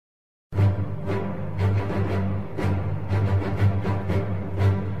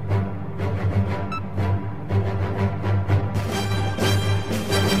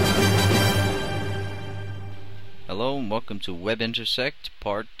and welcome to WebIntersect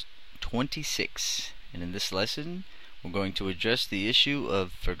part 26. And in this lesson we're going to address the issue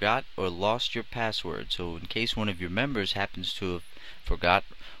of forgot or lost your password. So in case one of your members happens to have forgot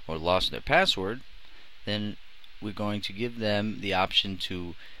or lost their password, then we're going to give them the option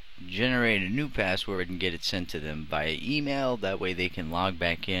to generate a new password and get it sent to them via email. That way they can log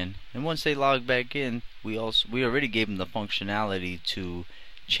back in, and once they log back in, we already gave them the functionality to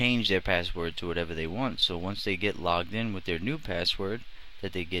change their password to whatever they want. So once they get logged in with their new password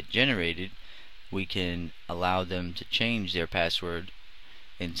that they get generated, we can allow them to change their password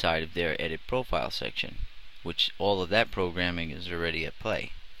inside of their edit profile section, which all of that programming is already at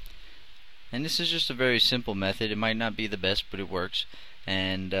play. And this is just a very simple method. It might not be the best, but it works.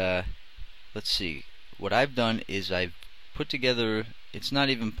 And let's see, what I've done is I've put together, it's not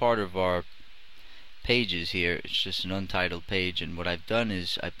even part of our pages here, it's just an untitled page, and what I've done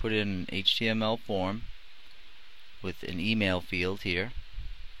is I put in an HTML form with an email field here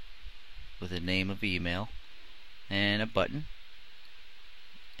with a name of email and a button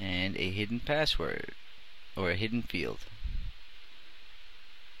and a hidden password or a hidden field.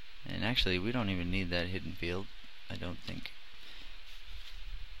 And actually we don't even need that hidden field, I don't think.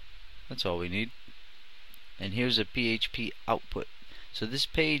 That's all we need. And here's a PHP output. So this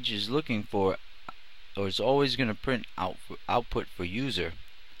page is looking for, or it's always going to print output for user.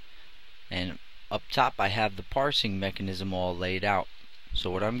 And up top I have the parsing mechanism all laid out. So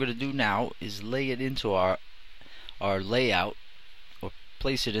what I'm going to do now is lay it into our layout, or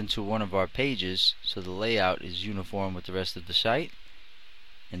place it into one of our pages so the layout is uniform with the rest of the site.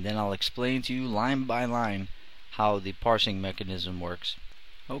 And then I'll explain to you line by line how the parsing mechanism works.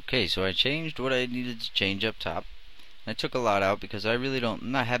 Okay, so I changed what I needed to change up top. I took a lot out because I really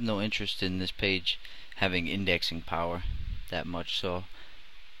I have no interest in this page having indexing power that much, so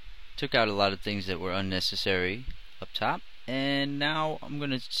took out a lot of things that were unnecessary up top. And now I'm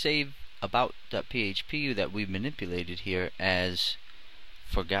going to save about.php that we manipulated here as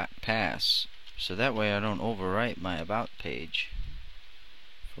forgot pass, so that way I don't overwrite my about page.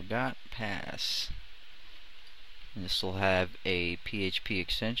 Forgot pass. And this will have a PHP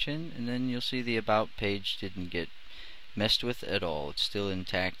extension, and then you'll see the about page didn't get messed with at all. It's still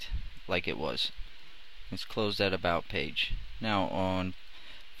intact like it was. Let's close that about page. Now on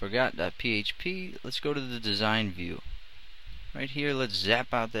forgot.php, let's go to the design view. Right here, let's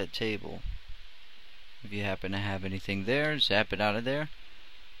zap out that table. If you happen to have anything there, zap it out of there.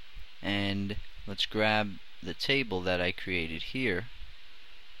 And let's grab the table that I created here.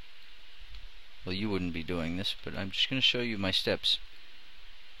 Well, you wouldn't be doing this, but I'm just going to show you my steps.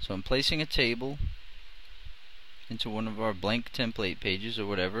 So I'm placing a table into one of our blank template pages or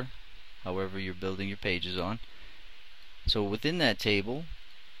whatever, however you're building your pages on. So within that table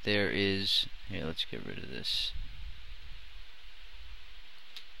there is, here, let's get rid of this.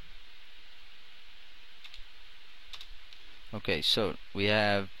 Okay, so we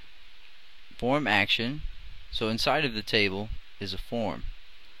have form action. So inside of the table is a form.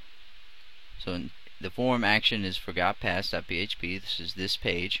 So the form action is forgot pass.php. This is this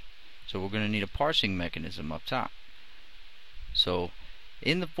page. So we're going to need a parsing mechanism up top. So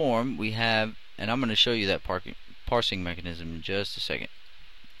in the form we have, and I'm going to show you that parsing mechanism in just a second.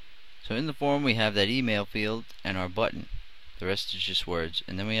 So in the form we have that email field and our button. The rest is just words.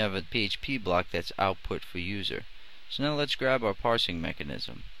 And then we have a PHP block that's output for user. So now let's grab our parsing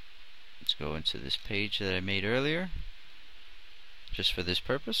mechanism. Let's go into this page that I made earlier just for this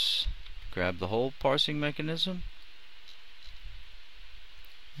purpose. Grab the whole parsing mechanism,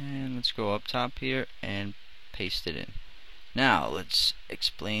 and let's go up top here and paste it in. Now let's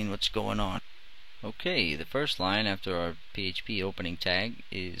explain what's going on. Okay, the first line after our PHP opening tag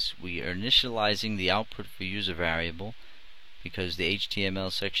is we are initializing the output for user variable, because the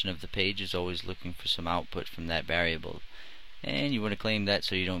HTML section of the page is always looking for some output from that variable, and you want to claim that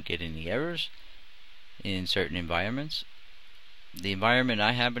so you don't get any errors in certain environments. The environment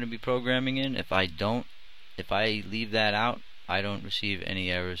I happen to be programming in, if I leave that out, I don't receive any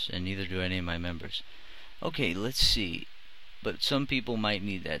errors, and neither do any of my members. Okay, let's see, but some people might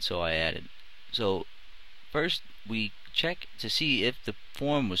need that, so I added. So first we check to see if the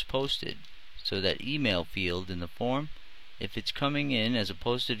form was posted. So that email field in the form, if it's coming in as a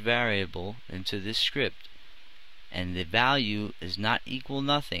posted variable into this script and the value is not equal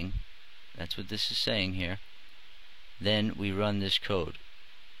nothing, that's what this is saying here, then we run this code.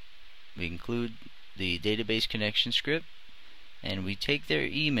 We include the database connection script, and we take their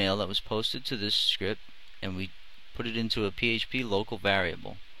email that was posted to this script and we put it into a PHP local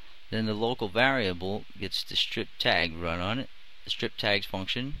variable. Then the local variable gets the strip tag run on it, the strip tags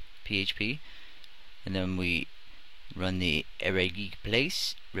function, PHP, and then we run the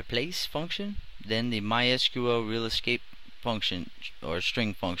replace function, then the MySQL real escape function or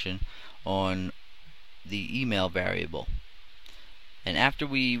string function on the email variable. And after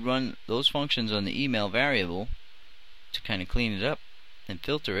we run those functions on the email variable to kind of clean it up and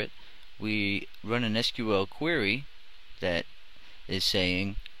filter it, we run an SQL query that is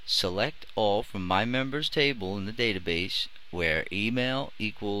saying select all from my members table in the database where email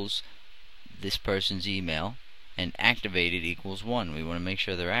equals this person's email and activated equals 1. We want to make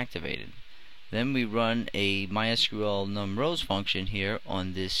sure they're activated. Then we run a MySQL numRows function here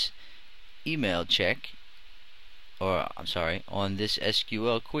on this email check, or I'm sorry, on this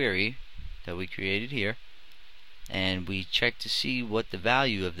SQL query that we created here, and we check to see what the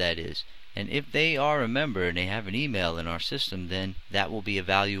value of that is. And if they are a member and they have an email in our system, then that will be a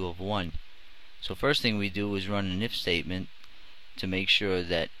value of 1. So first thing we do is run an if statement to make sure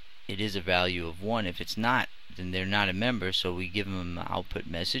that it is a value of 1. If it's not, then they're not a member, so we give them an output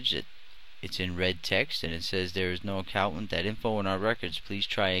message that it's in red text and it says there is no account with that info in our records, please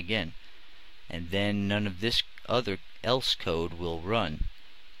try again. And then none of this other else code will run.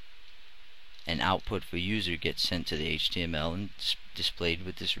 An output for user gets sent to the HTML and displayed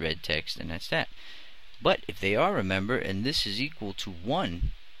with this red text, and that's that. But if they are a member and this is equal to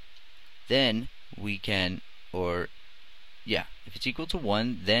 1, then we can, if it's equal to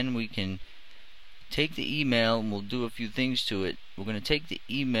 1, then we can take the email and we'll do a few things to it. We're going to take the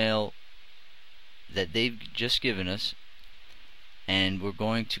email that they've just given us and we're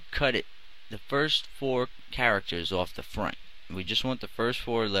going to cut it, the first 4 characters off the front. We just want the first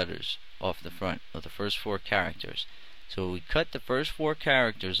 4 letters off the front, or the first 4 characters. So we cut the first 4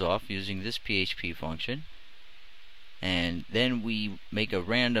 characters off using this PHP function, and then we make a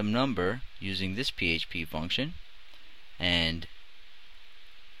random number using this PHP function, and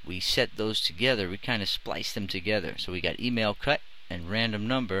we set those together. We kind of splice them together. So we got email cut and random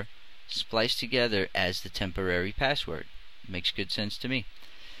number spliced together as the temporary password. Makes good sense to me.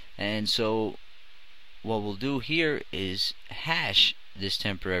 And so what we'll do here is hash this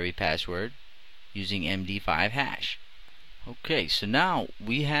temporary password using MD5 hash. Okay, so now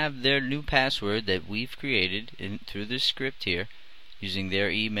we have their new password that we've created through this script here using their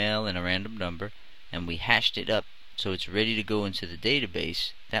email and a random number, and we hashed it up so it's ready to go into the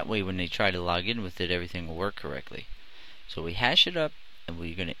database. That way when they try to log in with it, everything will work correctly. So we hash it up and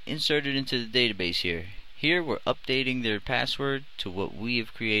we're going to insert it into the database here. Here we're updating their password to what we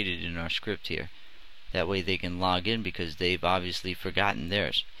have created in our script here. That way they can log in because they've obviously forgotten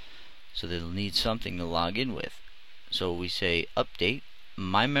theirs. So they'll need something to log in with. So we say update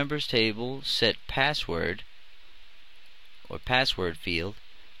my members table set password or password field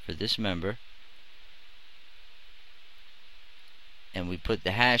for this member, and we put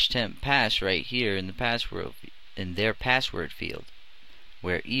the hash temp pass right here in the password, in their password field,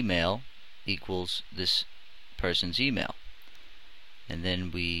 where email equals this person's email. And then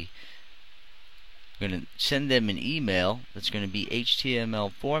we're going to send them an email that's going to be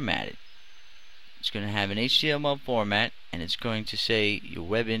HTML formatted. It's going to have an HTML format, and it's going to say your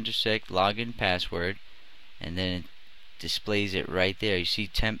web intersect login password, and then it displays it right there. You see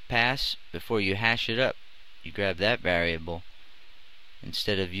temp pass. Before you hash it up, you grab that variable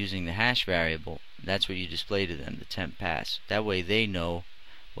instead of using the hash variable. That's what you display to them, the temp pass. That way they know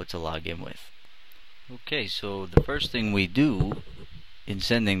what to log in with. Okay, so the first thing we do in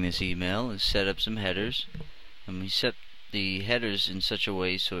sending this email is set up some headers, and we set the headers in such a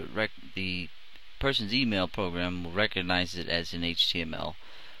way so the person's email program will recognize it as an HTML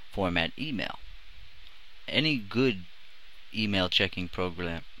format email. Any good email checking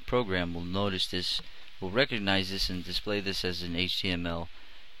program will notice this, will recognize this and display this as an HTML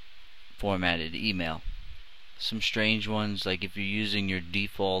formatted email. Some strange ones, like if you're using your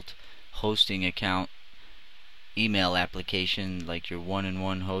default hosting account email application, like your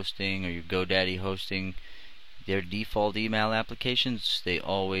 1-in-1 hosting or your GoDaddy hosting, their default email applications, they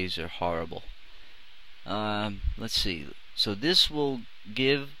always are horrible. Let's see. So this will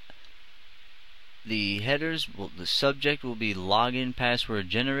give the headers, the subject will be login password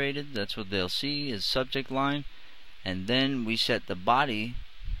generated. That's what they'll see as subject line. And then we set the body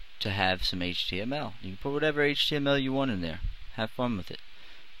to have some HTML. You can put whatever HTML you want in there. Have fun with it.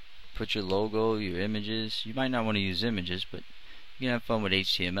 Put your logo, your images. You might not want to use images, but you can have fun with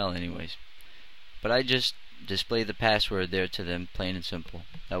HTML anyways. But I just display the password there to them, plain and simple.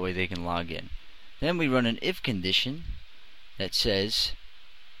 That way they can log in. Then we run an if condition that says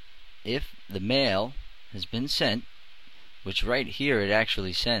if the mail has been sent, which right here it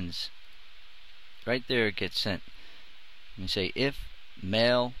actually sends. Right there it gets sent. We say if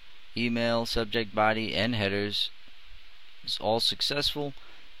mail, email, subject, body, and headers is all successful,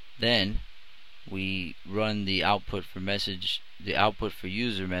 then we run the output for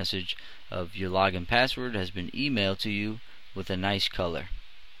user message of your login password has been emailed to you with a nice color,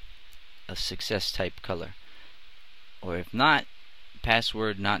 a success type color. Or if not,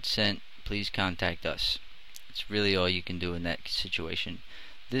 password not sent, please contact us. It's really all you can do in that situation.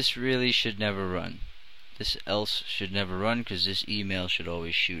 This really should never run. This else should never run, because this email should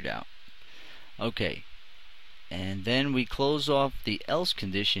always shoot out. Okay, and then we close off the else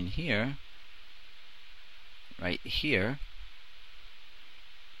condition here, right here,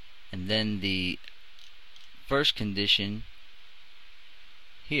 and then the first condition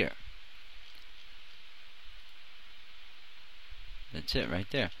here. That's it right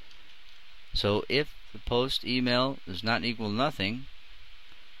there. So if the post email does not equal nothing,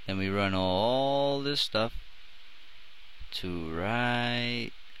 then we run all this stuff to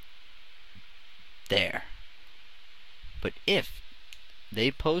right there. But if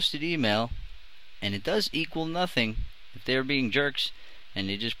they posted email and it does equal nothing, if they're being jerks and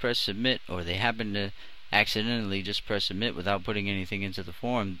they just press submit, or they happen to accidentally just press submit without putting anything into the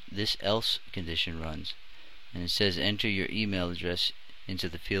form, this else condition runs, and it says enter your email address into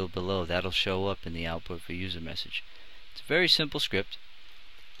the field below. That'll show up in the output for user message. It's a very simple script,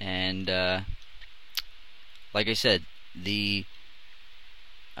 and like I said, you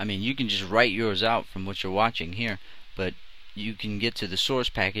can just write yours out from what you're watching here, but you can get to the source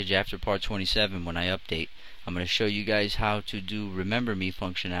package after part 27 when I update. I'm going to show you guys how to do remember me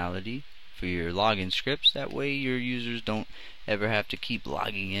functionality for your login scripts. That way your users don't ever have to keep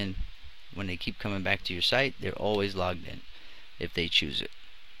logging in. When they keep coming back to your site, they're always logged in if they choose it.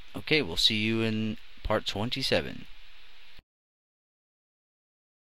 Okay, we'll see you in part 27.